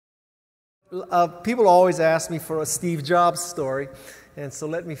People always ask me for a Steve Jobs story, and so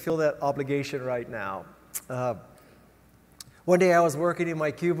let me fill that obligation right now. One day I was working in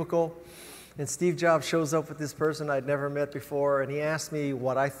my cubicle, and Steve Jobs shows up with this person I'd never met before, and he asked me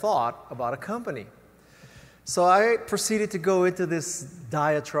what I thought about a company. So I proceeded to go into this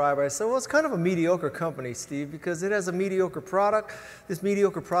diatribe. I said, well, it's kind of a mediocre company, Steve, because it has a mediocre product. This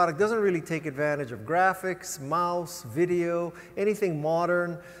mediocre product doesn't really take advantage of graphics, mouse, video, anything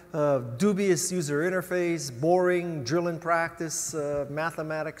modern, dubious user interface, boring drill and practice,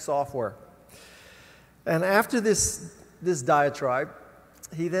 mathematics software. And after this diatribe,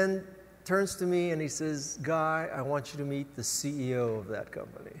 he then turns to me and he says, Guy, I want you to meet the CEO of that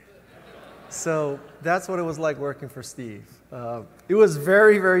company. So that's what it was like working for Steve. It was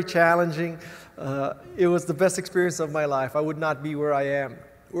very, very challenging. It was the best experience of my life. I would not be where I am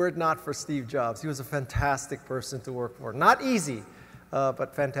were it not for Steve Jobs. He was a fantastic person to work for. Not easy,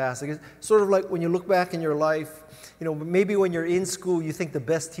 but fantastic. It's sort of like when you look back in your life, you know, maybe when you're in school, you think the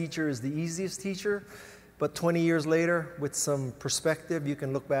best teacher is the easiest teacher, but 20 years later, with some perspective, you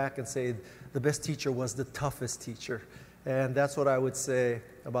can look back and say the best teacher was the toughest teacher. And that's what I would say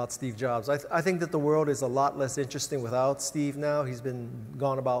about Steve Jobs. I think that the world is a lot less interesting without Steve now. He's been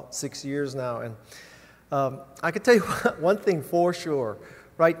gone about 6 years now. And I can tell you one thing for sure.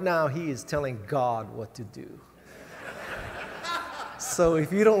 Right now, he is telling God what to do. So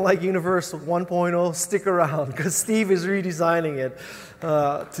if you don't like Universe 1.0, stick around, because Steve is redesigning it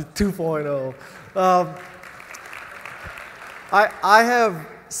to 2.0. I have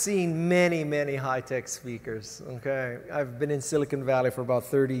seen many, many high-tech speakers, okay? I've been in Silicon Valley for about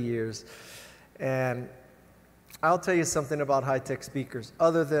 30 years, and I'll tell you something about high-tech speakers,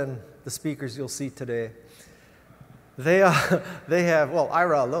 other than the speakers you'll see today. They have, well,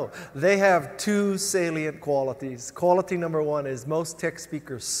 Ira low. They have two salient qualities. Quality number one is most tech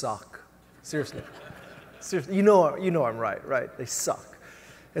speakers suck. Seriously. Seriously. You know I'm right? They suck.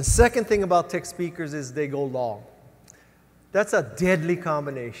 And second thing about tech speakers is they go long. That's a deadly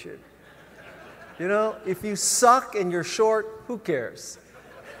combination. You know, if you suck and you're short, who cares?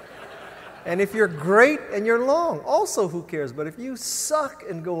 And if you're great and you're long, also who cares? But if you suck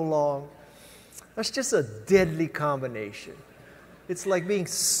and go long, that's just a deadly combination. It's like being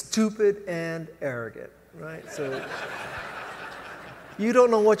stupid and arrogant, right? So you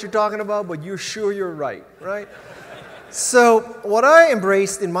don't know what you're talking about, but you're sure you're right? So what I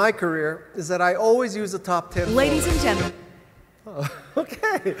embraced in my career is that I always use the top 10. Ladies and gentlemen. Oh,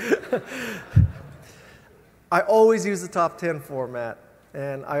 okay. I always use the top 10 format,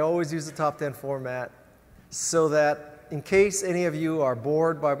 and I always use the top 10 format so that in case any of you are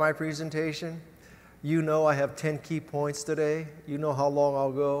bored by my presentation, you know I have 10 key points today. You know how long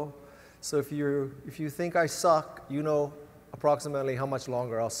I'll go. So if you think I suck, you know approximately how much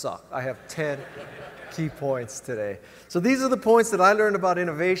longer I'll suck. I have 10 key points today. So these are the points that I learned about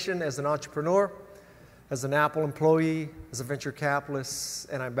innovation as an entrepreneur, as an Apple employee, as a venture capitalist,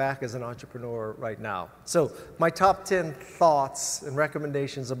 and I'm back as an entrepreneur right now. So my top 10 thoughts and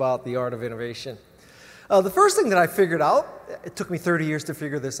recommendations about the art of innovation. The first thing that I figured out, it took me 30 years to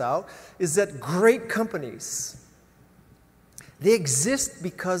figure this out, is that great companies, they exist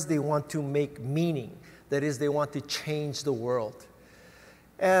because they want to make meaning. That is, they want to change the world.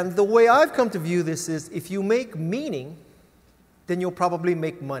 And the way I've come to view this is, if you make meaning, then you'll probably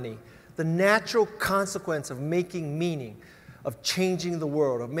make money. The natural consequence of making meaning, of changing the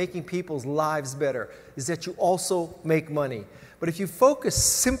world, of making people's lives better, is that you also make money. But if you focus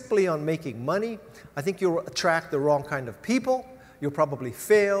simply on making money, I think you'll attract the wrong kind of people, you'll probably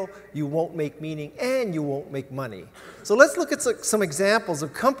fail, you won't make meaning, and you won't make money. So let's look at some examples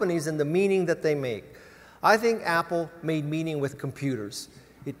of companies and the meaning that they make. I think Apple made meaning with computers.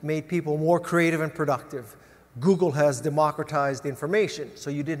 It made people more creative and productive. Google has democratized information, so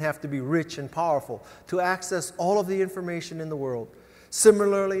you didn't have to be rich and powerful to access all of the information in the world.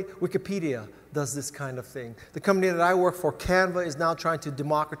 Similarly, Wikipedia does this kind of thing. The company that I work for, Canva, is now trying to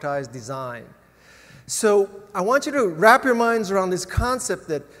democratize design. So I want you to wrap your minds around this concept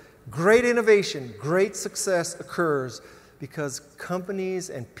that great innovation, great success occurs because companies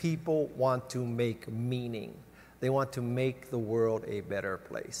and people want to make meaning. They want to make the world a better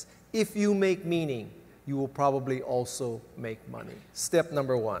place. If you make meaning, you will probably also make money. Step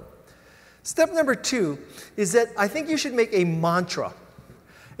number one. Step number two is that I think you should make a mantra.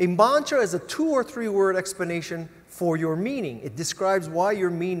 A mantra is a 2 or 3 word explanation for your meaning. It describes why your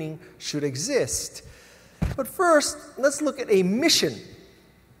meaning should exist. But first, let's look at a mission.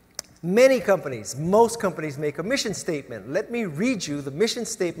 Many companies, most companies make a mission statement. Let me read you the mission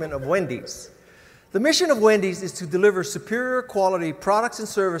statement of Wendy's. The mission of Wendy's is to deliver superior quality products and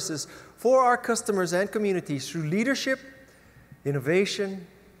services for our customers and communities through leadership, innovation,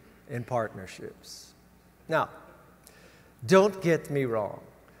 and partnerships. Now, don't get me wrong.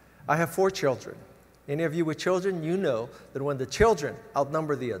 I have 4 children. Any of you with children, you know that when the children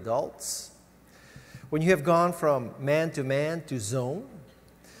outnumber the adults, when you have gone from man to zone,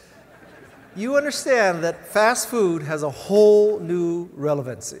 you understand that fast food has a whole new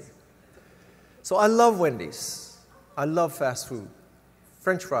relevancy. So I love Wendy's. I love fast food.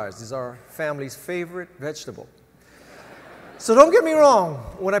 French fries is our family's favorite vegetable. So don't get me wrong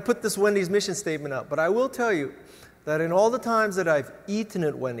when I put this Wendy's mission statement up, but I will tell you that in all the times that I've eaten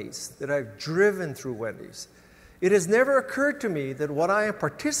at Wendy's, that I've driven through Wendy's, it has never occurred to me that what I am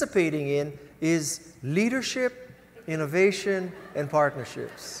participating in is leadership, innovation, and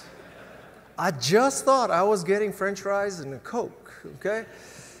partnerships. I just thought I was getting French fries and a Coke, okay?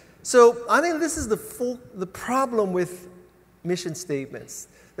 So I think this is the problem with mission statements.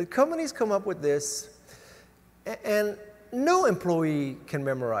 The companies come up with this, and no employee can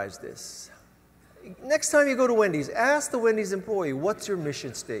memorize this. Next time you go to Wendy's, ask the Wendy's employee, what's your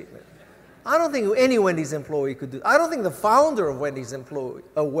mission statement? I don't think any Wendy's employee could do it. I don't think the founder of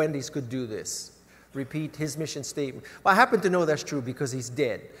Wendy's could do this, repeat his mission statement. Well, I happen to know that's true because he's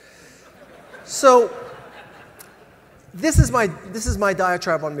dead. So this is my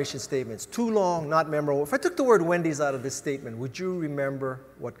diatribe on mission statements. Too long, not memorable. If I took the word Wendy's out of this statement, would you remember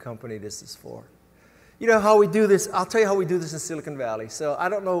what company this is for? You know how we do this? I'll tell you how we do this in Silicon Valley. So I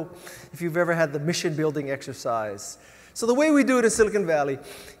don't know if you've ever had the mission building exercise. So the way we do it in Silicon Valley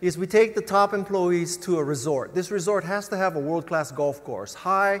is we take the top employees to a resort. This resort has to have a world-class golf course,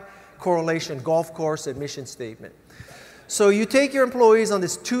 high correlation golf course and mission statement. So you take your employees on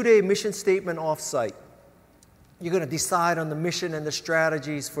this 2-day mission statement off-site. You're going to decide on the mission and the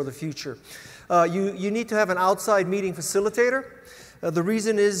strategies for the future. You need to have an outside meeting facilitator. The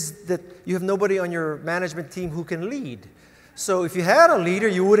reason is that you have nobody on your management team who can lead. So if you had a leader,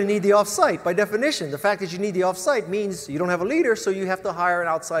 you wouldn't need the off-site. By definition, the fact that you need the off-site means you don't have a leader, so you have to hire an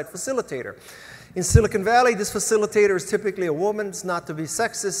outside facilitator. In Silicon Valley, this facilitator is typically a woman. It's not to be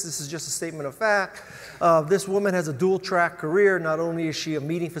sexist. This is just a statement of fact. This woman has a dual-track career. Not only is she a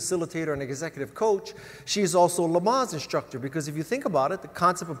meeting facilitator and executive coach, she is also a Le Mans instructor. Because if you think about it, the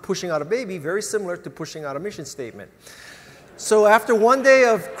concept of pushing out a baby, very similar to pushing out a mission statement. So after one day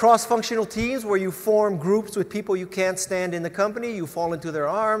of cross-functional teams where you form groups with people you can't stand in the company, you fall into their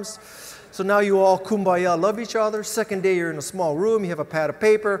arms. So now you all kumbaya love each other. Second day, you're in a small room. You have a pad of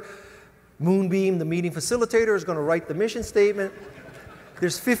paper. Moonbeam, the meeting facilitator, is going to write the mission statement.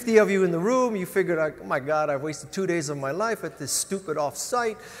 There's 50 of you in the room. You figured, oh my God, I've wasted 2 days of my life at this stupid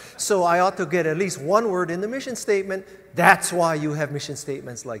off-site, so I ought to get at least one word in the mission statement. That's why you have mission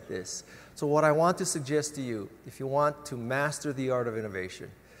statements like this. So what I want to suggest to you, if you want to master the art of innovation,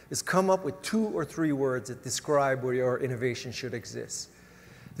 is come up with 2 or 3 words that describe where your innovation should exist.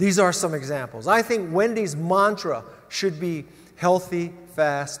 These are some examples. I think Wendy's mantra should be healthy,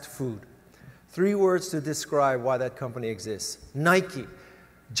 fast food. 3 words to describe why that company exists. Nike,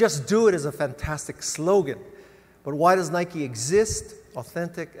 just do it is a fantastic slogan. But why does Nike exist?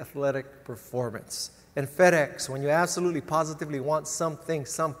 Authentic athletic performance. And FedEx, when you absolutely positively want something,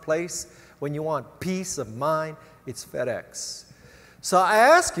 someplace, when you want peace of mind, it's FedEx. So I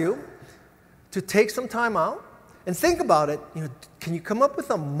ask you to take some time out and think about it. Can you come up with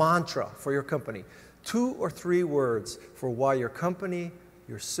a mantra for your company? 2 or 3 words for why your company,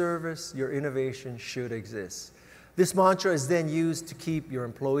 your service, your innovation should exist. This mantra is then used to keep your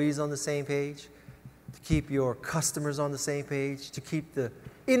employees on the same page, to keep your customers on the same page, to keep the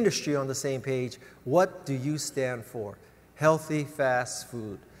industry on the same page. What do you stand for? Healthy, fast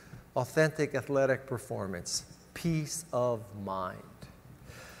food, authentic athletic performance, peace of mind.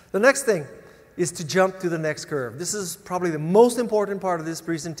 The next thing is to jump to the next curve. This is probably the most important part of this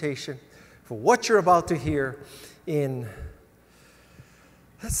presentation for what you're about to hear in,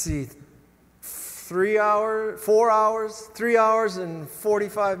 let's see, 3 hours, 4 hours, 3 hours and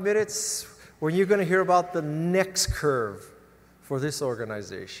 45 minutes, when you're going to hear about the next curve for this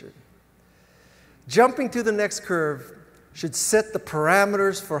organization. Jumping to the next curve should set the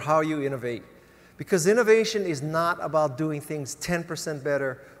parameters for how you innovate. Because innovation is not about doing things 10%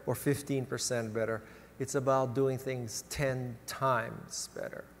 better or 15% better. It's about doing things 10 times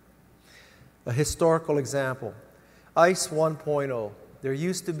better. A historical example, ICE 1.0. There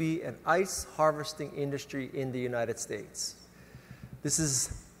used to be an ice harvesting industry in the United States. This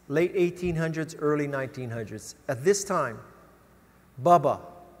is late 1800s, early 1900s. At this time, Bubba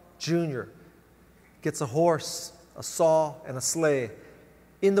Jr. gets a horse, a saw, and a sleigh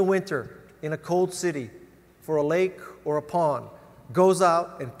in the winter in a cold city for a lake or a pond, goes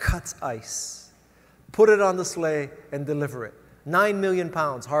out and cuts ice, put it on the sleigh, and deliver it. 9 million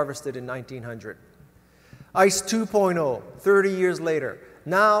pounds harvested in 1900. Ice 2.0, 30 years later.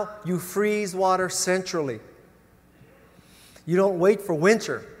 Now you freeze water centrally. You don't wait for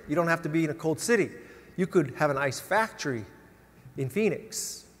winter. You don't have to be in a cold city. You could have an ice factory in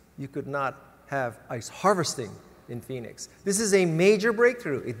Phoenix. You could not have ice harvesting in Phoenix. This is a major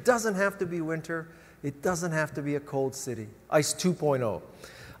breakthrough. It doesn't have to be winter. It doesn't have to be a cold city. Ice 2.0.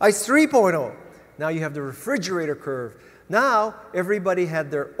 Ice 3.0. Now you have the refrigerator curve. Now everybody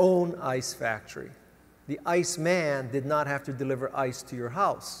had their own ice factory. The ice man did not have to deliver ice to your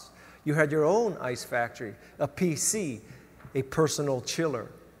house. You had your own ice factory, a PC, a personal chiller.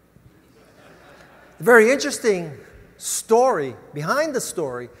 The very interesting story behind the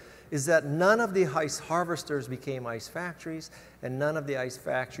story is that none of the ice harvesters became ice factories, and none of the ice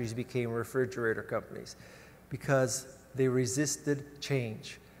factories became refrigerator companies because they resisted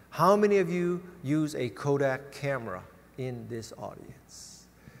change. How many of you use a Kodak camera in this audience?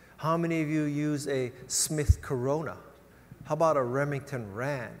 How many of you use a Smith Corona? How about a Remington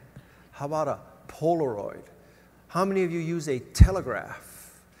Rand? How about a Polaroid? How many of you use a telegraph?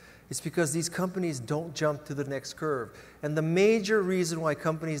 It's because these companies don't jump to the next curve. And the major reason why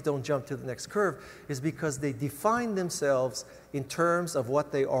companies don't jump to the next curve is because they define themselves in terms of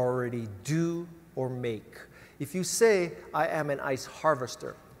what they already do or make. If you say, I am an ice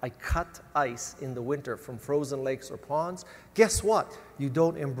harvester, I cut ice in the winter from frozen lakes or ponds, guess what? You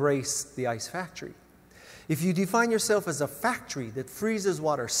don't embrace the ice factory. If you define yourself as a factory that freezes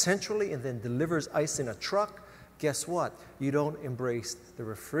water centrally and then delivers ice in a truck, guess what? You don't embrace the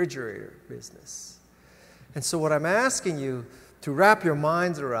refrigerator business. And so what I'm asking you to wrap your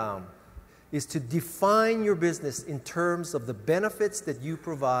minds around is to define your business in terms of the benefits that you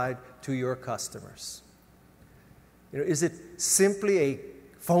provide to your customers. Is it simply a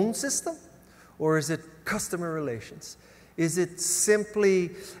phone system, or is it customer relations? Is it simply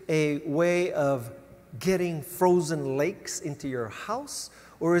a way of getting frozen lakes into your house,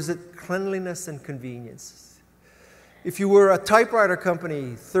 or is it cleanliness and convenience? If you were a typewriter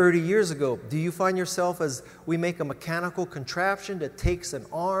company 30 years ago, do you find yourself as we make a mechanical contraption that takes an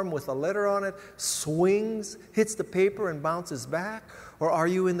arm with a letter on it, swings, hits the paper, and bounces back? Or are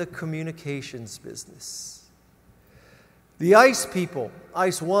you in the communications business? The ice people,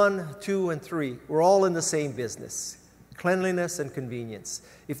 ice 1, 2, and 3, we're all in the same business, cleanliness and convenience.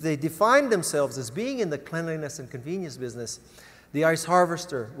 If they defined themselves as being in the cleanliness and convenience business, the ice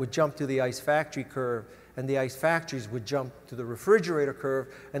harvester would jump to the ice factory curve, and the ice factories would jump to the refrigerator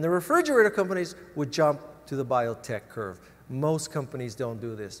curve, and the refrigerator companies would jump to the biotech curve. Most companies don't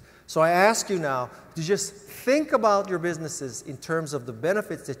do this. So I ask you now to just think about your businesses in terms of the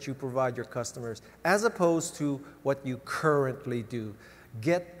benefits that you provide your customers as opposed to what you currently do.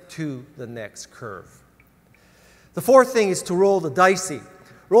 Get to the next curve. The fourth thing is to roll the dicey.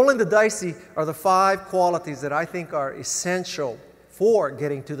 Rolling the dicey are the 5 qualities that I think are essential for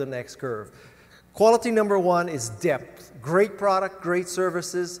getting to the next curve. Quality number 1 is depth. Great product, great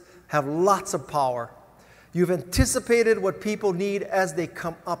services, have lots of power. You've anticipated what people need as they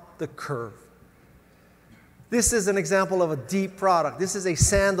come up the curve. This is an example of a deep product. This is a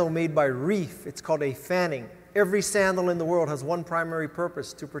sandal made by Reef. It's called a fanning. Every sandal in the world has one primary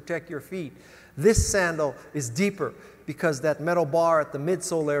purpose: to protect your feet. This sandal is deeper because that metal bar at the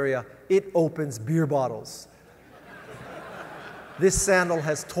midsole area, it opens beer bottles. This sandal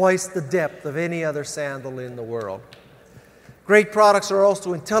has twice the depth of any other sandal in the world. Great products are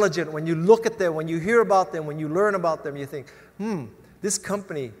also intelligent. When you look at them, when you hear about them, when you learn about them, you think, this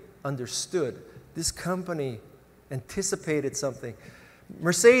company understood. This company anticipated something.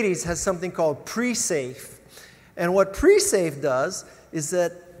 Mercedes has something called pre-safe. And what pre-safe does is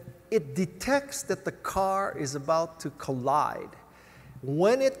that it detects that the car is about to collide.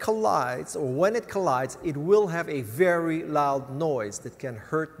 When it collides, it will have a very loud noise that can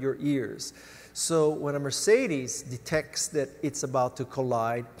hurt your ears. So when a Mercedes detects that it's about to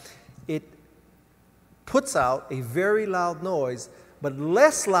collide, it puts out a very loud noise, but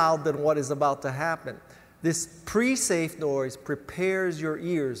less loud than what is about to happen. This pre-safe noise prepares your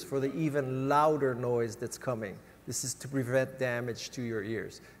ears for the even louder noise that's coming. This is to prevent damage to your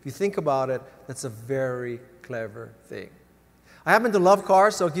ears. If you think about it, that's a very clever thing. I happen to love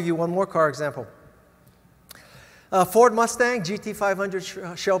cars, so I'll give you one more car example. Ford Mustang,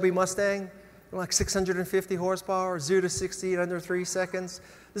 GT500 Shelby Mustang. like 650 horsepower, 0 to 60 in under 3 seconds.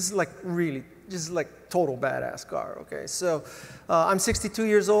 This is like really, just like total badass car, okay? So I'm 62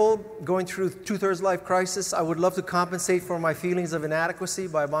 years old, going through two-thirds life crisis. I would love to compensate for my feelings of inadequacy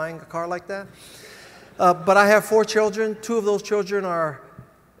by buying a car like that. But I have 4 children. 2 of those children are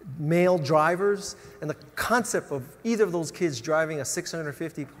male drivers, and the concept of either of those kids driving a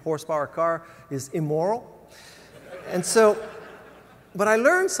 650 horsepower car is immoral. And so, but I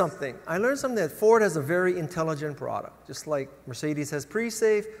learned something. I learned something that Ford has a very intelligent product. Just like Mercedes has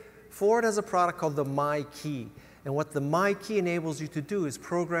pre-save, Ford has a product called the My Key. And what the My Key enables you to do is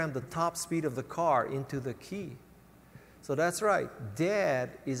program the top speed of the car into the key. So that's right.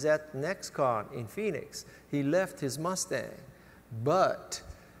 Dad is at NextCon in Phoenix. He left his Mustang, but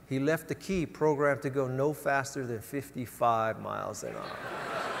he left the key programmed to go no faster than 55 miles an hour.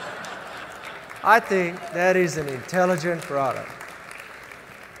 I think that is an intelligent product.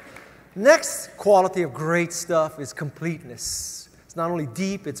 Next quality of great stuff is completeness. It's not only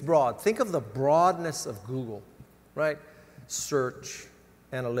deep, it's broad. Think of the broadness of Google, right? Search,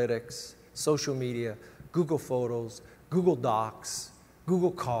 analytics, social media, Google Photos, Google Docs,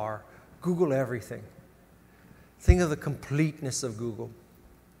 Google Car, Google everything. Think of the completeness of Google.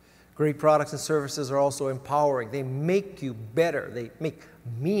 Great products and services are also empowering. They make you better. They make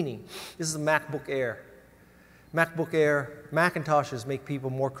meaning. This is a MacBook Air. MacBook Air, Macintoshes make people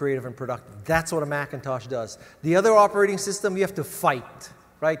more creative and productive. That's what a Macintosh does. The other operating system, you have to fight,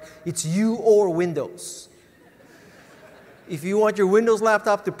 right? It's you or Windows. If you want your Windows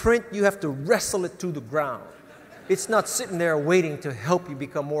laptop to print, you have to wrestle it to the ground. It's not sitting there waiting to help you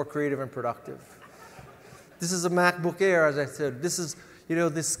become more creative and productive. This is a MacBook Air, as I said. This is, you know,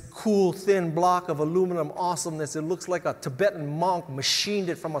 this cool, thin block of aluminum awesomeness. It looks like a Tibetan monk machined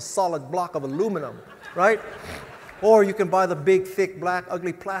it from a solid block of aluminum, right? Or you can buy the big, thick, black,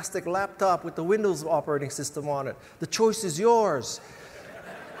 ugly plastic laptop with the Windows operating system on it. The choice is yours.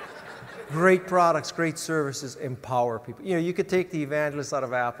 Great products, great services, empower people. You know, you could take the evangelist out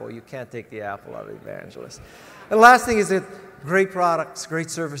of Apple. You can't take the Apple out of the evangelist. And the last thing is that great products, great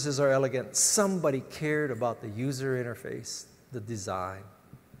services are elegant. Somebody cared about the user interface, the design.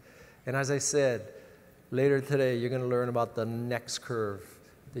 And as I said, later today, you're going to learn about the next curve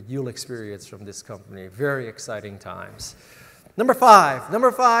that you'll experience from this company. Very exciting times. Number 5.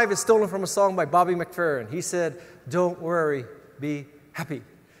 Number 5 is stolen from a song by Bobby McFerrin. He said, "Don't worry, be happy."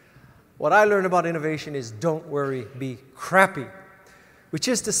 What I learned about innovation is don't worry, be crappy. Which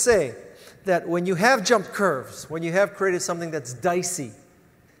is to say that when you have jumped curves, when you have created something that's dicey,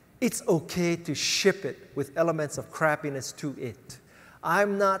 it's okay to ship it with elements of crappiness to it.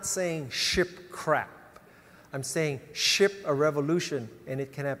 I'm not saying ship crap. I'm saying ship a revolution, and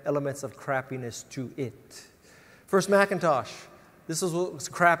it can have elements of crappiness to it. First Macintosh. This is what was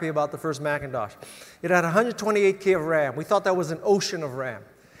crappy about the first Macintosh. It had 128K of RAM. We thought that was an ocean of RAM.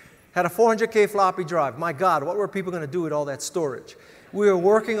 Had a 400K floppy drive. My God, what were people going to do with all that storage? We were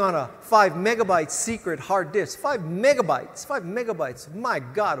working on a 5 megabyte secret hard disk. 5 megabytes. 5 megabytes. My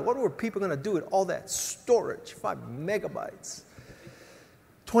God, what were people going to do with all that storage? 5 megabytes.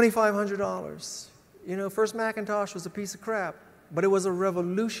 $2,500. You know, first Macintosh was a piece of crap, but it was a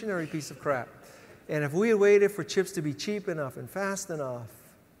revolutionary piece of crap. And if we had waited for chips to be cheap enough and fast enough,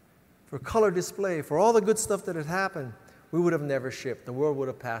 for color display, for all the good stuff that had happened, we would have never shipped. The world would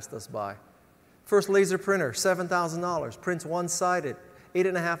have passed us by. First laser printer, $7,000. Prints one-sided,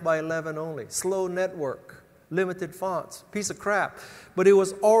 8.5 by 11 only. Slow network, limited fonts, piece of crap. But it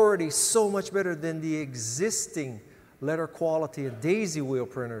was already so much better than the existing letter quality and daisy wheel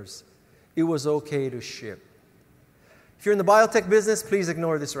printers. It was okay to ship. If you're in the biotech business, please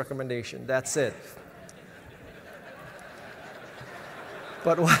ignore this recommendation. That's it.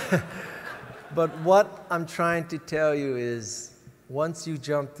 But what I'm trying to tell you is, once you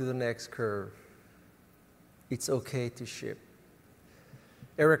jump to the next curve, it's okay to ship.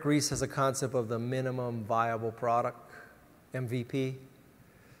 Eric Ries has a concept of the minimum viable product, MVP.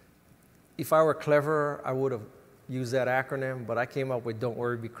 If I were cleverer, I would have used that acronym, but I came up with "Don't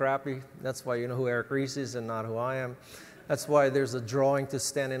worry, be crappy." That's why you know who Eric Ries is and not who I am. That's why there's a drawing to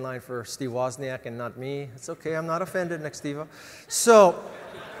stand in line for Steve Wozniak and not me. It's okay, I'm not offended, next Steve. So,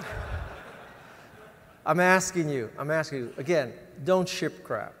 I'm asking you, again, don't ship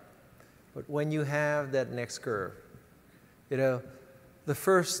crap. But when you have that next curve, you know, the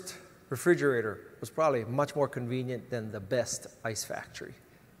first refrigerator was probably much more convenient than the best ice factory.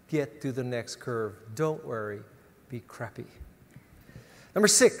 Get to the next curve. Don't worry, be crappy. Number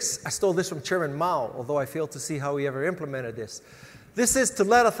 6, I stole this from Chairman Mao, although I failed to see how he ever implemented this. This is to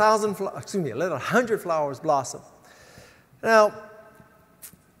let 100 flowers blossom. Now,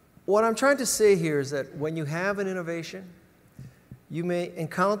 what I'm trying to say here is that when you have an innovation, you may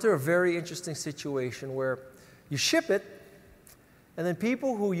encounter a very interesting situation where you ship it, and then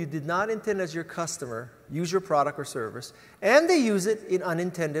people who you did not intend as your customer use your product or service, and they use it in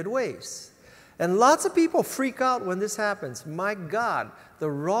unintended ways. And lots of people freak out when this happens. My God, the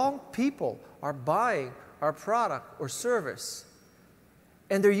wrong people are buying our product or service,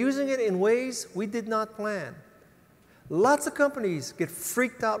 and they're using it in ways we did not plan. Lots of companies get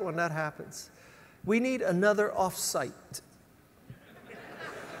freaked out when that happens. We need another off-site.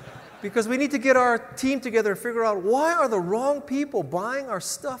 Because we need to get our team together and figure out why are the wrong people buying our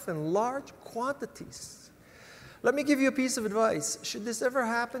stuff in large quantities. Let me give you a piece of advice. Should this ever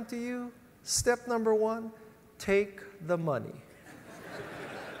happen to you, step number one, take the money.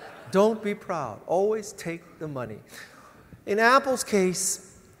 Don't be proud. Always take the money. In Apple's case,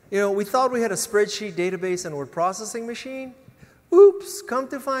 we thought we had a spreadsheet, database, and word processing machine. Oops, come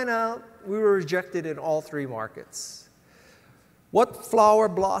to find out, we were rejected in all three markets. What flower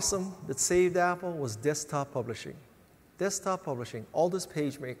blossom that saved Apple was desktop publishing. Desktop publishing, Aldous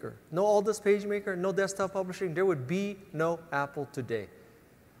PageMaker. No Aldous PageMaker, no desktop publishing, there would be no Apple today.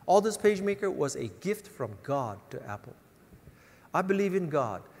 Aldous PageMaker was a gift from God to Apple. I believe in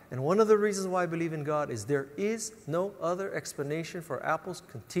God. And one of the reasons why I believe in God is there is no other explanation for Apple's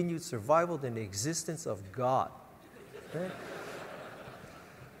continued survival than the existence of God. Okay?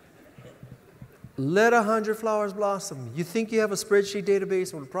 Let 100 flowers blossom. You think you have a spreadsheet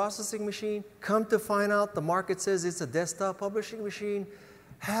database or a processing machine? Come to find out the market says it's a desktop publishing machine.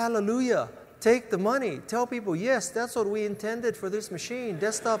 Hallelujah. Take the money. Tell people, yes, that's what we intended for this machine,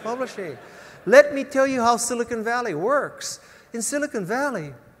 desktop publishing. Let me tell you how Silicon Valley works. In Silicon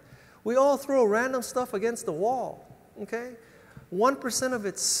Valley, we all throw random stuff against the wall, okay? 1% of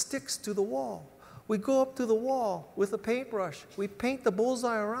it sticks to the wall. We go up to the wall with a paintbrush. We paint the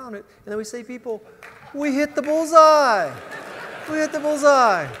bullseye around it, and then we say, people, we hit the bullseye. We hit the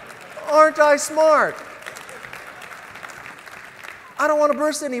bullseye. Aren't I smart? I don't want to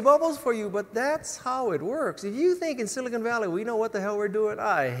burst any bubbles for you, but that's how it works. If you think in Silicon Valley we know what the hell we're doing,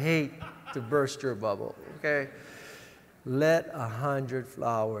 I hate to burst your bubble, okay? Let 100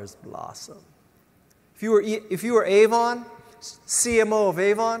 flowers blossom. If you were Avon, CMO of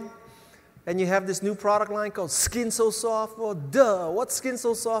Avon, and you have this new product line called Skin So Soft, well, duh, what's Skin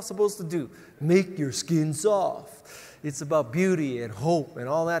So Soft supposed to do? Make your skin soft. It's about beauty and hope and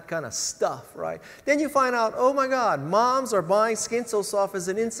all that kind of stuff, right? Then you find out, oh my God, moms are buying Skin So Soft as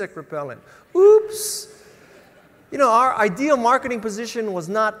an insect repellent. Oops. Our ideal marketing position was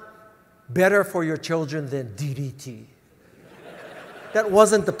not better for your children than DDT. That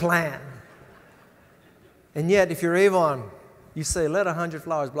wasn't the plan. And yet, if you're Avon, you say, let 100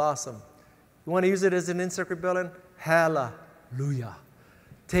 flowers blossom. You want to use it as an insect repellent? Hallelujah.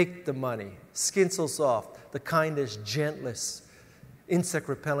 Take the money. Skin So Soft, the kindest, gentlest insect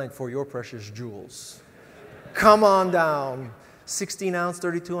repellent for your precious jewels. Come on down. 16 ounce,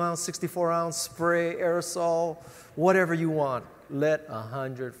 32 ounce, 64 ounce, spray, aerosol, whatever you want. Let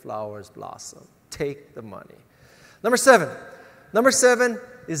 100 flowers blossom. Take the money. Number seven. Number seven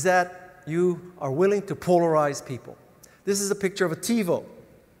is that you are willing to polarize people. This is a picture of a TiVo.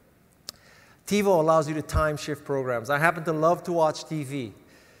 TiVo allows you to time shift programs. I happen to love to watch TV,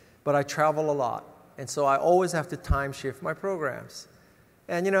 but I travel a lot. And so I always have to time shift my programs.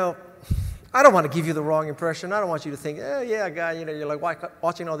 And I don't want to give you the wrong impression. I don't want you to think, yeah, guy, you're like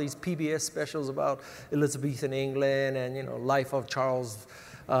watching all these PBS specials about Elizabethan England and, life of Charles,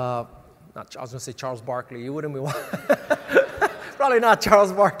 I was going to say Charles Barkley. You wouldn't be probably not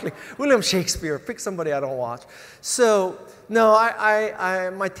Charles Barkley. William Shakespeare. Pick somebody I don't watch. So, no,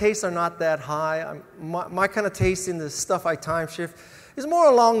 my tastes are not that high. My kind of taste in the stuff I time shift is more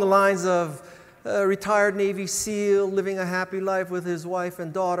along the lines of a retired Navy SEAL living a happy life with his wife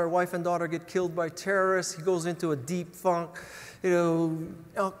and daughter. Wife and daughter get killed by terrorists. He goes into a deep funk,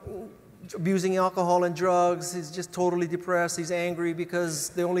 abusing alcohol and drugs. He's just totally depressed. He's angry because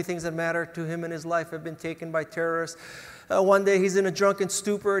the only things that matter to him in his life have been taken by terrorists. One day he's in a drunken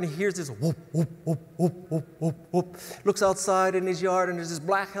stupor and he hears this whoop, whoop, whoop, whoop, whoop, whoop, whoop. Looks outside in his yard and there's this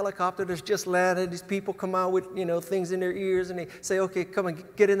black helicopter that's just landed. These people come out with, things in their ears and they say, okay, come and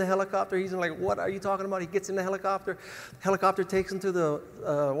get in the helicopter. He's like, what are you talking about? He gets in the helicopter. Helicopter takes him to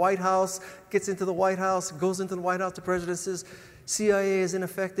the White House, gets into the White House, goes into the White House. The president says, CIA is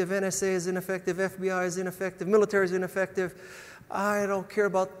ineffective, NSA is ineffective, FBI is ineffective, military is ineffective. I don't care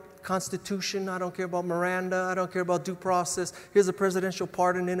about Constitution. I don't care about Miranda. I don't care about due process. Here's a presidential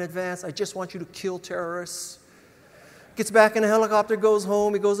pardon in advance. I just want you to kill terrorists. Gets back in a helicopter, goes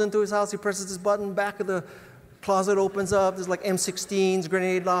home. He goes into his house. He presses his button. Back of the Closet opens up, there's like M16s,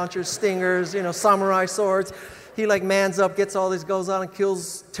 grenade launchers, stingers, you know, samurai swords. He like mans up, gets all this, goes out and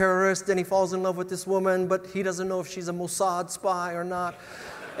kills terrorists, then he falls in love with this woman, but he doesn't know if she's a Mossad spy or not.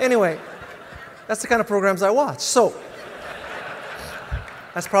 Anyway, that's the kind of programs I watch. So,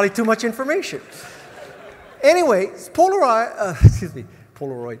 that's probably too much information. Anyway,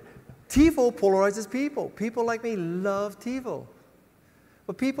 Polaroid. TiVo polarizes people. People like me love TiVo.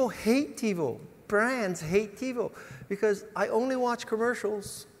 But people hate TiVo. Brands hate TiVo because I only watch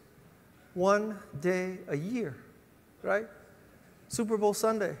commercials one day a year, right? Super Bowl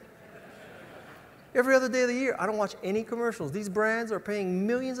Sunday. Every other day of the year, I don't watch any commercials. These brands are paying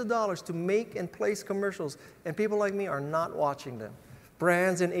millions of dollars to make and place commercials, and people like me are not watching them.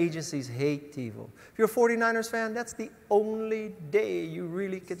 Brands and agencies hate TiVo. If you're a 49ers fan, that's the only day you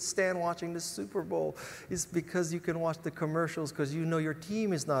really can stand watching the Super Bowl, is because you can watch the commercials because you know your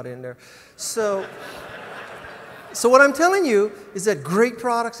team is not in there. So what I'm telling you is that great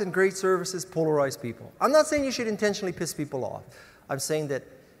products and great services polarize people. I'm not saying you should intentionally piss people off. I'm saying that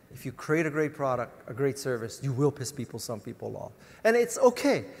if you create a great product, a great service, you will piss some people off. And it's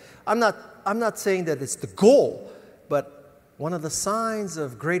okay. I'm not saying that it's the goal, but one of the signs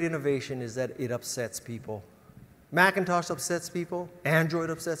of great innovation is that it upsets people. Macintosh upsets people. Android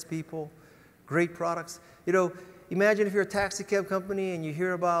upsets people. Great products. You know, imagine if you're a taxi cab company and you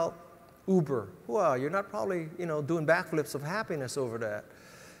hear about Uber. Well, you're not probably, you know, doing backflips of happiness over that.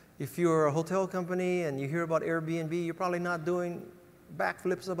 If you're a hotel company and you hear about Airbnb, you're probably not doing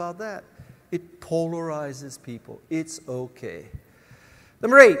backflips about that. It polarizes people. It's okay.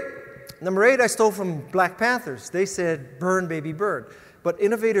 Number eight, I stole from Black Panthers. They said, burn, baby, burn. But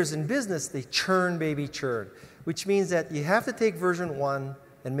innovators in business, they churn, baby, churn, which means that you have to take version 1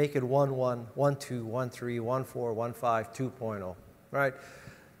 and make it 1.1, 1.2, 1.3, 1.4, 1.5, 2.0, right?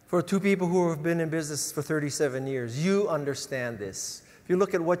 For two people who have been in business for 37 years, you understand this. If you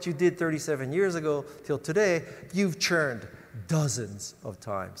look at what you did 37 years ago till today, you've churned dozens of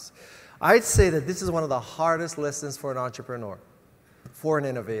times. I'd say that this is one of the hardest lessons for an entrepreneur, for an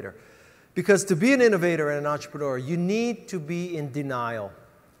innovator. Because to be an innovator and an entrepreneur, you need to be in denial,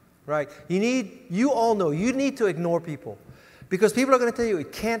 right? You all know, you need to ignore people. Because people are going to tell you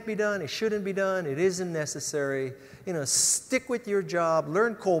it can't be done, it shouldn't be done, it isn't necessary. You know, stick with your job,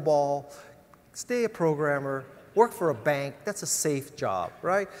 learn COBOL, stay a programmer, work for a bank. That's a safe job,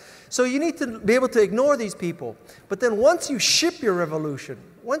 right? So you need to be able to ignore these people. But then once you ship your revolution,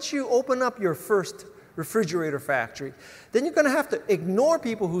 once you open up your first refrigerator factory, then you're going to have to ignore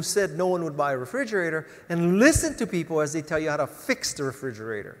people who said no one would buy a refrigerator and listen to people as they tell you how to fix the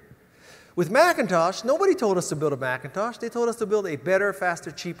refrigerator. With Macintosh, nobody told us to build a Macintosh. They told us to build a better,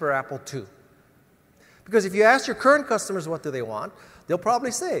 faster, cheaper Apple II. Because if you ask your current customers what do they want, they'll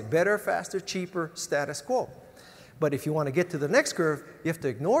probably say better, faster, cheaper, status quo. But if you want to get to the next curve, you have to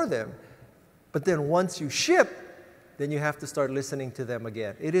ignore them. But then once you ship, then you have to start listening to them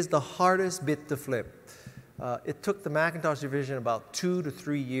again. It is the hardest bit to flip. It took the Macintosh division about 2 to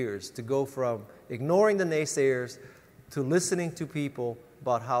 3 years to go from ignoring the naysayers to listening to people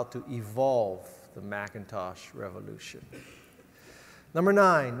about how to evolve the Macintosh revolution. Number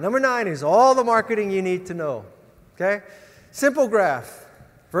 9. Number 9 is all the marketing you need to know. Okay? Simple graph.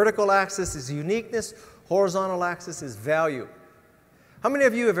 Vertical axis is uniqueness. Horizontal axis is value. How many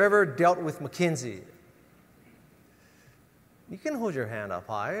of you have ever dealt with McKinsey? You can hold your hand up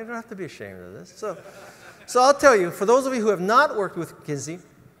high. You don't have to be ashamed of this. So I'll tell you, for those of you who have not worked with McKinsey,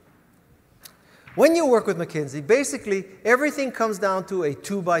 when you work with McKinsey, basically everything comes down to a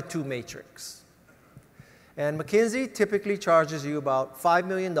 2x2 matrix. And McKinsey typically charges you about $5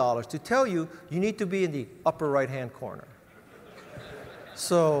 million to tell you you need to be in the upper right-hand corner.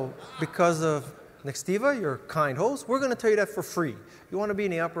 So because of Nextiva, your kind host, we're going to tell you that for free. You want to be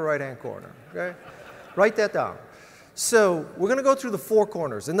in the upper right-hand corner. Okay? Write that down. So we're going to go through the 4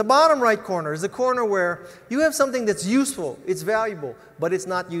 corners. In the bottom right corner is the corner where you have something that's useful, it's valuable, but it's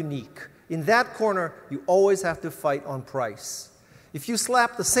not unique. In that corner, you always have to fight on price. If you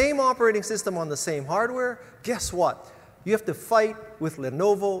slap the same operating system on the same hardware, guess what? You have to fight with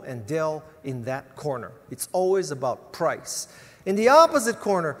Lenovo and Dell in that corner. It's always about price. In the opposite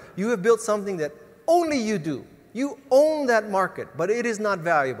corner, you have built something that only you do. You own that market, but it is not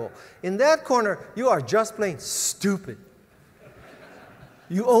valuable. In that corner, you are just plain stupid.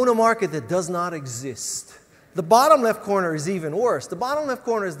 You own a market that does not exist. The bottom left corner is even worse. The bottom left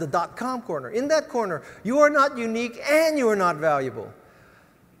corner is the .com corner. In that corner, you are not unique and you are not valuable.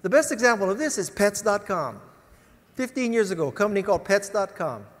 The best example of this is Pets.com. 15 years ago, a company called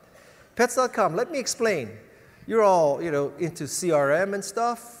Pets.com. Pets.com, let me explain. You're all, into CRM and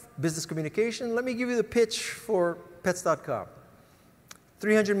stuff. business communication. Let me give you the pitch for Pets.com.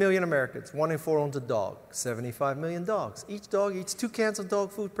 300 million Americans, 1 in 4 owns a dog, 75 million dogs. Each dog eats 2 cans of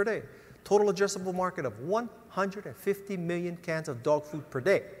dog food per day. Total addressable market of 150 million cans of dog food per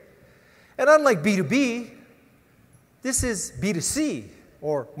day. And unlike B2B, this is B2C,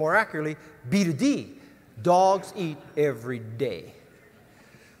 or more accurately, B2D. Dogs eat every day.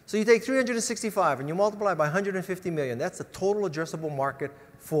 So you take 365 and you multiply by 150 million. That's the total addressable market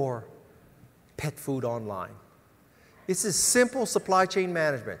for pet food online. This is simple supply chain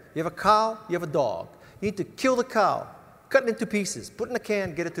management. You have a cow, you have a dog. You need to kill the cow, cut it into pieces, put it in a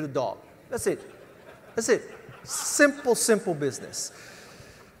can, get it to the dog. That's it. That's it. Simple, simple business.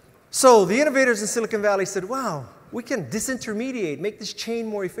 So the innovators in Silicon Valley said, wow, we can disintermediate, make this chain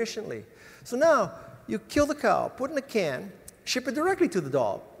more efficiently. So now you kill the cow, put it in a can, ship it directly to the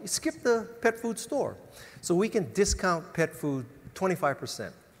dog. You skip the pet food store. So we can discount pet food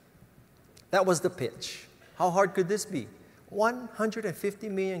 25%. That was the pitch. How hard could this be? 150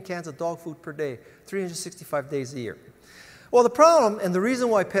 million cans of dog food per day, 365 days a year. Well, the problem, and the reason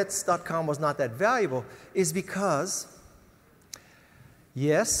why Pets.com was not that valuable, is because,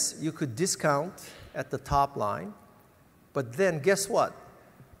 yes, you could discount at the top line, but then guess what?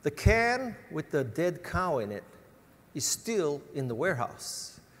 The can with the dead cow in it is still in the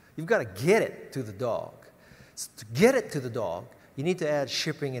warehouse. You've got to get it to the dog. So to get it to the dog, you need to add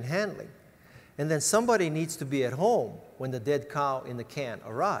shipping and handling. And then somebody needs to be at home when the dead cow in the can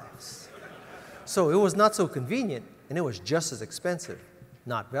arrives. So it was not so convenient, and it was just as expensive,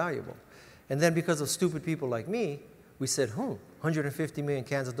 not valuable. And then because of stupid people like me, we said, 150 million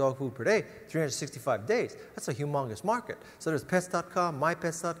cans of dog food per day, 365 days. That's a humongous market. So there's Pets.com,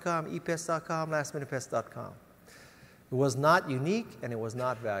 MyPets.com, ePets.com, LastMinutePets.com. It was not unique, and it was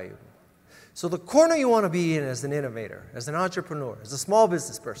not valuable. So the corner you want to be in as an innovator, as an entrepreneur, as a small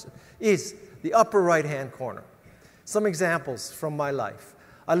business person, is the upper right-hand corner. Some examples from my life.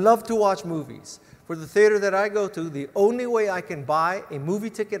 I love to watch movies. For the theater that I go to, the only way I can buy a movie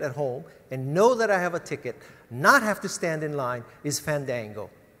ticket at home and know that I have a ticket, not have to stand in line, is Fandango.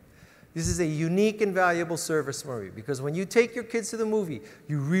 This is a unique and valuable service for me because when you take your kids to the movie,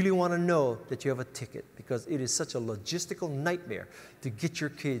 you really want to know that you have a ticket because it is such a logistical nightmare to get your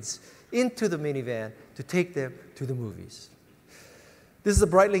kids into the minivan to take them to the movies. This is a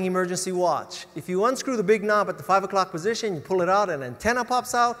Breitling emergency watch. If you unscrew the big knob at the 5 o'clock position, you pull it out, an antenna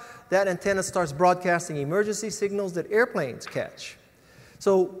pops out. That antenna starts broadcasting emergency signals that airplanes catch.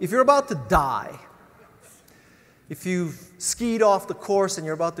 So if you're about to die, if you've skied off the course and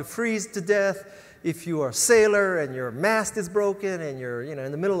you're about to freeze to death, if you are a sailor and your mast is broken and you're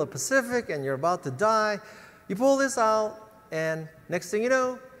in the middle of the Pacific and you're about to die, you pull this out and next thing you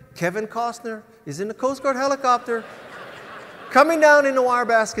know, Kevin Costner is in the Coast Guard helicopter coming down in the wire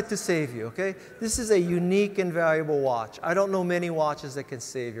basket to save you, okay? This is a unique and valuable watch. I don't know many watches that can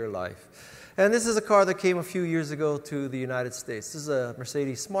save your life. And this is a car that came a few years ago to the United States. This is a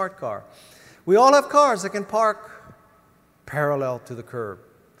Mercedes smart car. We all have cars that can park parallel to the curb.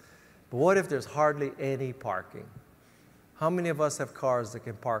 But what if there's hardly any parking? How many of us have cars that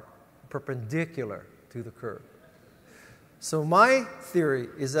can park perpendicular to the curb? So my theory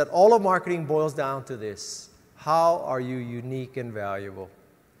is that all of marketing boils down to this. How are you unique and valuable?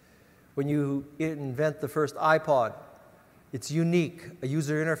 When you invent the first iPod, it's unique, a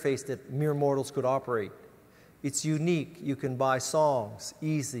user interface that mere mortals could operate. It's unique, you can buy songs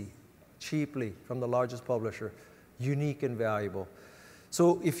easy, cheaply from the largest publisher. Unique and valuable.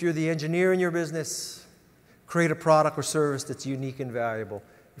 So if you're the engineer in your business, create a product or service that's unique and valuable.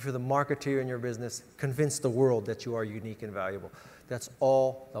 If you're the marketeer in your business, convince the world that you are unique and valuable. That's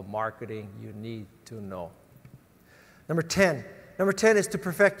all the marketing you need to know. Number 10. Number 10 is to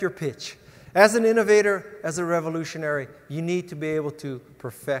perfect your pitch. As an innovator, as a revolutionary, you need to be able to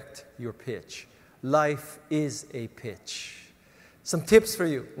perfect your pitch. Life is a pitch. Some tips for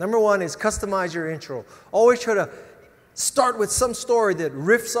you. Number 1 is customize your intro. Always try to start with some story that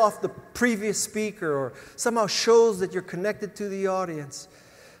riffs off the previous speaker or somehow shows that you're connected to the audience.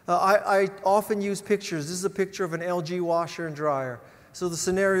 I often use pictures. This is a picture of an LG washer and dryer. So the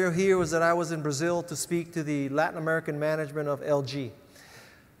scenario here was that I was in Brazil to speak to the Latin American management of LG.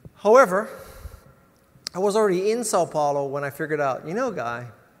 However, I was already in Sao Paulo when I figured out, Guy,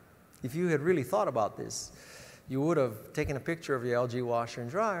 if you had really thought about this, you would have taken a picture of your LG washer and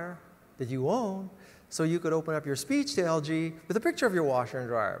dryer that you own so you could open up your speech to LG with a picture of your washer and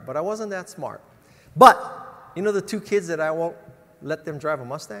dryer. But I wasn't that smart. But, the 2 kids that I won't let them drive a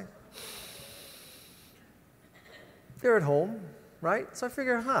Mustang? They're at home. Right? So I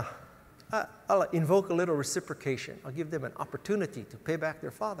figured, I'll invoke a little reciprocation. I'll give them an opportunity to pay back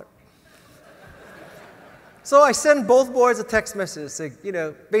their father. So I send both boys a text message saying,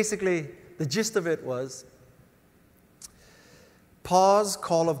 basically the gist of it was, pause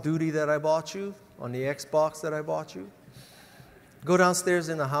Call of Duty that I bought you on the Xbox that I bought you. Go downstairs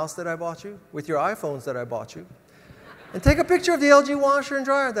in the house that I bought you with your iPhones that I bought you. And take a picture of the LG washer and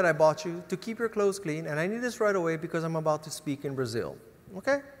dryer that I bought you to keep your clothes clean. And I need this right away because I'm about to speak in Brazil.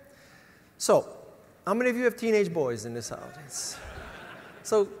 Okay? So, how many of you have teenage boys in this audience?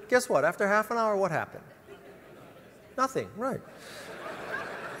 So, guess what? After half an hour, what happened? Nothing, right.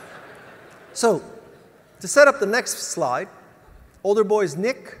 So, to set up the next slide, older boy is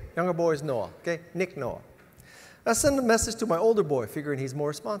Nick, younger boy is Noah. Okay? Nick, Noah. I send a message to my older boy, figuring he's more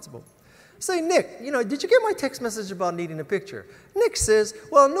responsible. Say, Nick, did you get my text message about needing a picture? Nick says,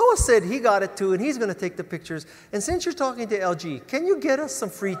 well, Noah said he got it too, and he's going to take the pictures. And since you're talking to LG, can you get us some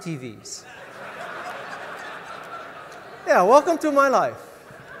free TVs? Yeah, welcome to my life.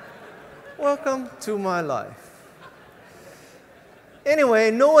 Welcome to my life. Anyway,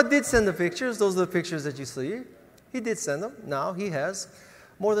 Noah did send the pictures. Those are the pictures that you see. He did send them. Now he has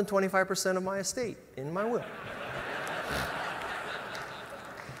more than 25% of my estate in my will.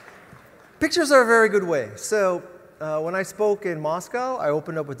 Pictures are a very good way. So when I spoke in Moscow, I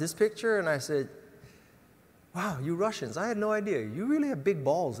opened up with this picture and I said, wow, you Russians, I had no idea. You really have big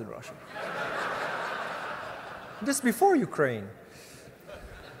balls in Russia. This before Ukraine.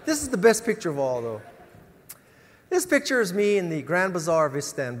 This is the best picture of all, though. This picture is me in the Grand Bazaar of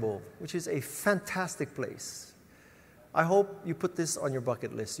Istanbul, which is a fantastic place. I hope you put this on your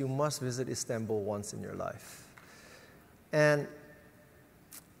bucket list. You must visit Istanbul once in your life. And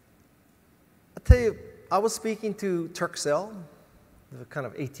I'll tell you, I was speaking to Turkcell, the kind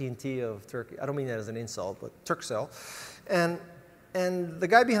of AT&T of Turkey. I don't mean that as an insult, but Turkcell. And the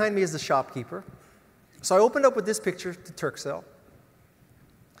guy behind me is the shopkeeper. So I opened up with this picture to Turkcell.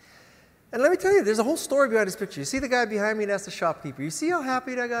 And let me tell you, there's a whole story behind this picture. You see the guy behind me, that's the shopkeeper. You see how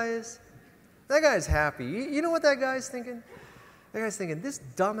happy that guy is? That guy is happy. You know what that guy's thinking? That guy's thinking, this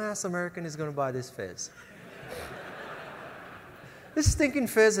dumbass American is going to buy this fez. This stinking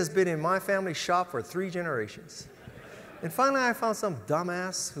fez has been in my family shop for 3 generations. And finally, I found some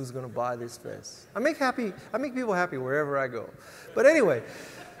dumbass who's going to buy this fez. I make people happy wherever I go. But anyway,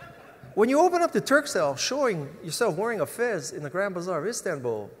 when you open up the Turkcell showing yourself wearing a fez in the Grand Bazaar of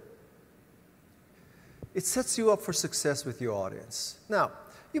Istanbul, it sets you up for success with your audience. Now,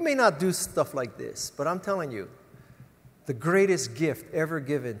 you may not do stuff like this, but I'm telling you, the greatest gift ever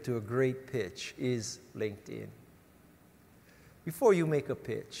given to a great pitch is LinkedIn. Before you make a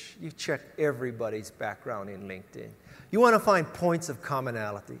pitch, you check everybody's background in LinkedIn. You want to find points of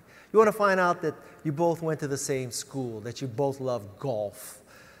commonality. You want to find out that you both went to the same school, that you both love golf,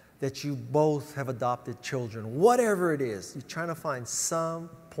 that you both have adopted children, whatever it is. You're trying to find some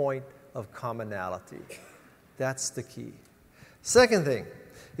point of commonality. That's the key. Second thing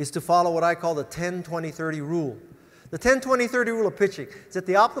is to follow what I call the 10-20-30 rule. The 10-20-30 rule of pitching is that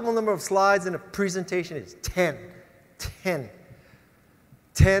the optimal number of slides in a presentation is 10. 10.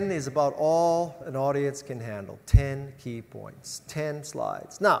 10 is about all an audience can handle. 10 key points. 10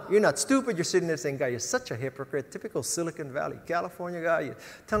 slides. Now, you're not stupid. You're sitting there saying, guy, you're such a hypocrite. Typical Silicon Valley, California guy. You're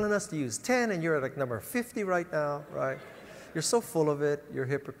telling us to use 10 and you're at like number 50 right now, right? You're so full of it. You're a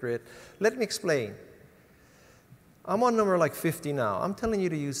hypocrite. Let me explain. I'm on number like 50 now. I'm telling you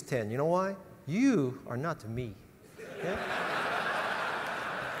to use 10. You know why? You are not me. Okay?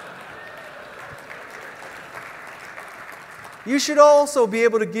 You should also be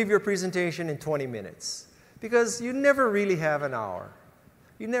able to give your presentation in 20 minutes because you never really have an hour.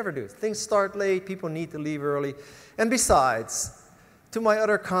 You never do. Things start late. People need to leave early. And besides, to my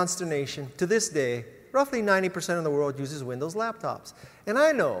utter consternation, to this day, roughly 90% of the world uses Windows laptops. And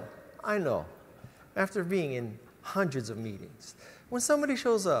I know, after being in hundreds of meetings, when somebody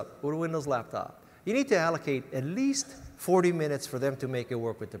shows up with a Windows laptop, you need to allocate at least 40 minutes for them to make it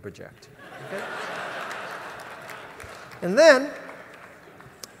work with the projector. Okay? And then,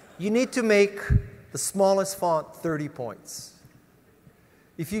 you need to make the smallest font 30 points.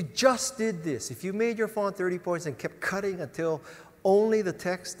 If you just did this, if you made your font 30 points and kept cutting until only the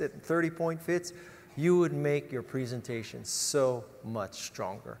text at 30 point fits, you would make your presentation so much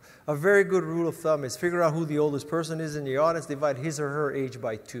stronger. A very good rule of thumb is figure out who the oldest person is in the audience, divide his or her age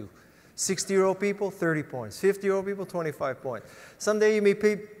by 2. 60-year-old people, 30 points. 50-year-old people, 25 points. Someday you may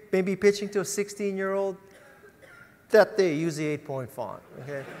be pitching to a 16-year-old. That day, use the 8-point font,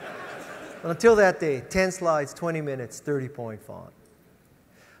 okay? Until that day, 10 slides, 20 minutes, 30-point font.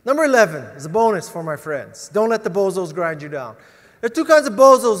 Number 11 is a bonus for my friends. Don't let the bozos grind you down. There are two kinds of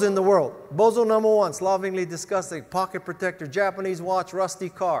bozos in the world. Bozo number one, slovenly, disgusting, pocket protector, Japanese watch, rusty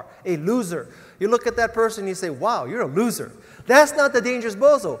car, a loser. You look at that person and you say, wow, you're a loser. That's not the dangerous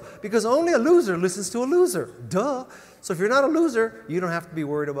bozo, because only a loser listens to a loser. Duh. So if you're not a loser, you don't have to be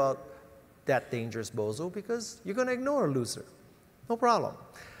worried about that dangerous bozo, because you're going to ignore a loser. No problem.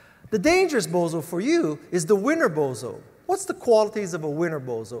 The dangerous bozo for you is the winner bozo. What's the qualities of a winner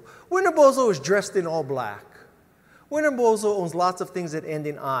bozo? Winner bozo is dressed in all black. Winner bozo owns lots of things that end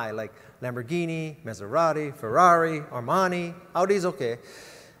in I, like Lamborghini, Maserati, Ferrari, Armani, Audi's okay.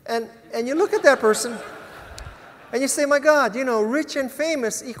 And you look at that person and you say, my God, you know, rich and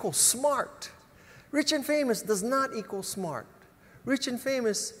famous equals smart. Rich and famous does not equal smart. Rich and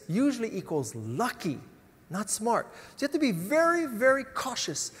famous usually equals lucky, not smart. So you have to be very, very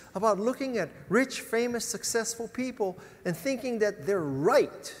cautious about looking at rich, famous, successful people and thinking that they're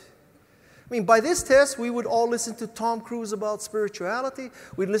right. I mean, by this test, we would all listen to Tom Cruise about spirituality.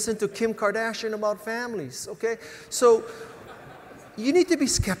 We'd listen to Kim Kardashian about families, okay? So you need to be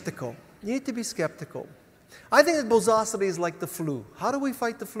skeptical. You need to be skeptical. I think that bozosity is like the flu. How do we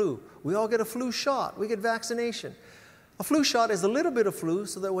fight the flu? We all get a flu shot. We get vaccination. A flu shot is a little bit of flu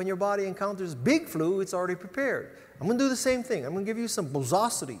so that when your body encounters big flu, it's already prepared. I'm going to do the same thing. I'm going to give you some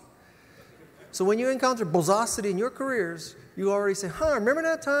bozosity. So when you encounter bozosity in your careers, you already say, remember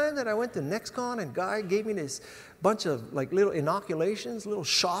that time that I went to NextCon and guy gave me this bunch of like little inoculations, little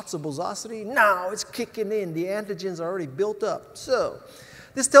shots of bozosity? Now it's kicking in. The antigens are already built up. So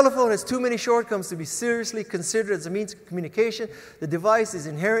this telephone has too many shortcomings to be seriously considered as a means of communication. The device is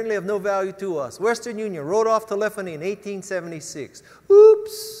inherently of no value to us. Western Union wrote off telephony in 1876.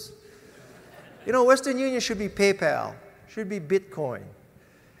 Oops. You know, Western Union should be PayPal, should be Bitcoin.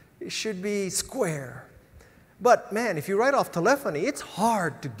 It should be Square. But man, if you write off telephony, it's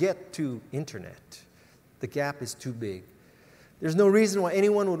hard to get to internet. The gap is too big. There's no reason why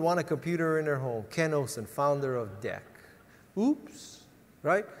anyone would want a computer in their home. Ken Olsen, founder of DEC. Oops,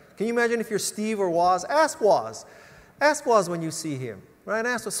 right? Can you imagine if you're Steve or Woz? Ask Woz. Ask Woz when you see him, right?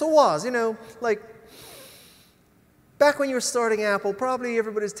 Ask Woz. So Woz, you know, like back when you were starting Apple, probably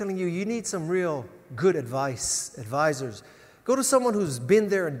everybody's telling you, you need some real good advisors. Go to someone who's been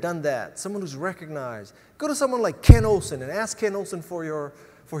there and done that, someone who's recognized. Go to someone like Ken Olsen and ask Ken Olsen for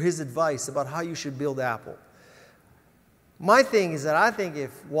his advice about how you should build Apple. My thing is that I think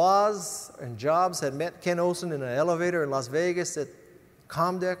if Woz and Jobs had met Ken Olsen in an elevator in Las Vegas at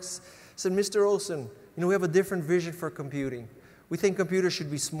Comdex, said, Mr. Olsen, you know, we have a different vision for computing. We think computers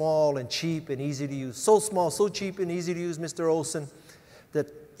should be small and cheap and easy to use. So small, so cheap and easy to use, Mr. Olsen,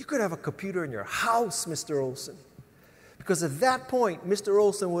 that you could have a computer in your house, Mr. Olsen. Because at that point, Mr.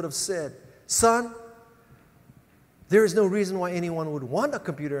 Olsen would have said, son, there is no reason why anyone would want a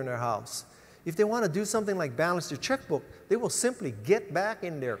computer in their house. If they want to do something like balance their checkbook, they will simply get back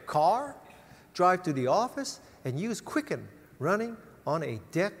in their car, drive to the office, and use Quicken running on a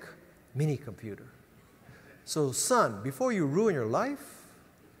DEC mini computer. So son, before you ruin your life,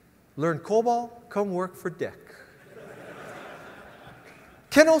 learn COBOL, come work for DEC.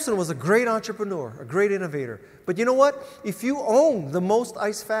 Ken Olsen was a great entrepreneur, a great innovator. But you know what? If you own the most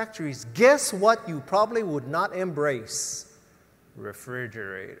ice factories, guess what you probably would not embrace?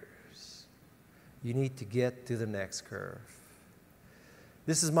 Refrigerators. You need to get to the next curve.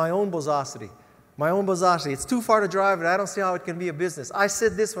 This is my own bozosity. My own bozosity. It's too far to drive, and I don't see how it can be a business. I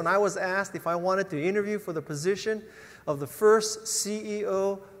said this when I was asked if I wanted to interview for the position of the first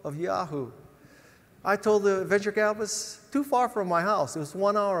CEO of Yahoo. I told the venture capitalists, too far from my house. It was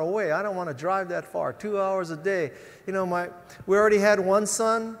 1 hour away. I don't want to drive that far, 2 hours a day. You know, we already had one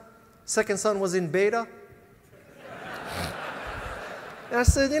son. Second son was in beta. And I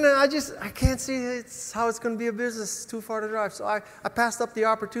said, you know, I can't see how it's going to be a business. It's too far to drive. So I passed up the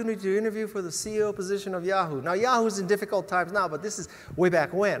opportunity to interview for the CEO position of Yahoo. Now, Yahoo's in difficult times now, but this is way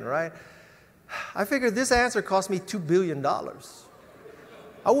back when, right? I figured this answer cost me $2 billion.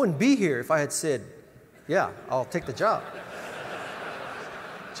 I wouldn't be here if I had said, yeah, I'll take the job.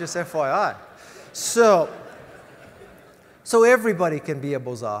 Just FYI. So everybody can be a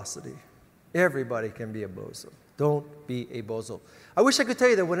bozosity. Everybody can be a bozo. Don't be a bozo. I wish I could tell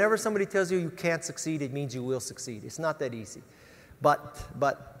you that whenever somebody tells you you can't succeed, it means you will succeed. It's not that easy. But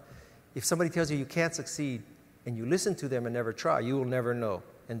if somebody tells you you can't succeed and you listen to them and never try, you will never know.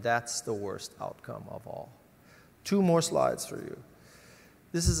 And that's the worst outcome of all. 2 more slides for you.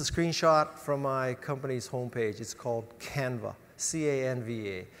 This is a screenshot from my company's homepage. It's called Canva,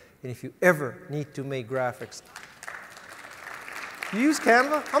 C-A-N-V-A. And if you ever need to make graphics, you use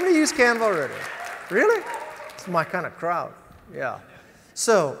Canva? How many use Canva already? Really? It's my kind of crowd. Yeah.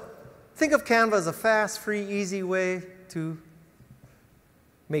 So think of Canva as a fast, free, easy way to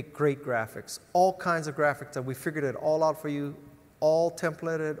make great graphics. All kinds of graphics that we figured it all out for you, all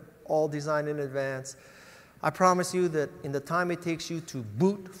templated, all designed in advance. I promise you that in the time it takes you to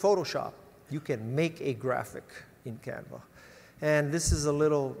boot Photoshop, you can make a graphic in Canva. And this is a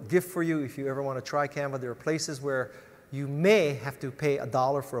little gift for you if you ever want to try Canva. There are places where you may have to pay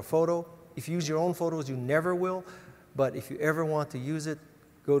 $1 for a photo. If you use your own photos, you never will. But if you ever want to use it,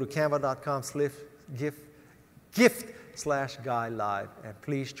 go to canva.com/gift/guy-live, and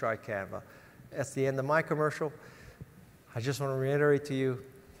please try Canva. That's the end of my commercial. I just want to reiterate to you,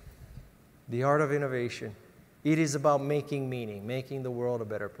 the art of innovation. It is about making meaning, making the world a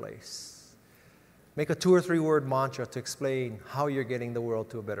better place. Make a 2 or 3 word mantra to explain how you're getting the world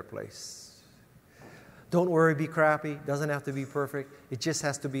to a better place. Don't worry, be crappy. Doesn't have to be perfect. It just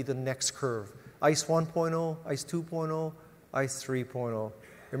has to be the next curve. ICE 1.0, ICE 2.0, ICE 3.0.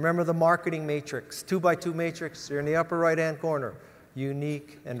 Remember the marketing matrix, 2x2 matrix. You're in the upper right-hand corner.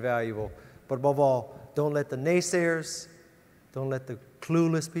 Unique and valuable. But above all, don't let the naysayers, don't let the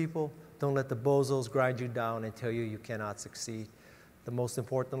clueless people, don't let the bozos grind you down and tell you you cannot succeed. The most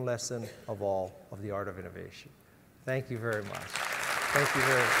important lesson of all of the art of innovation. Thank you very much. Thank you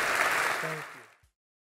very much.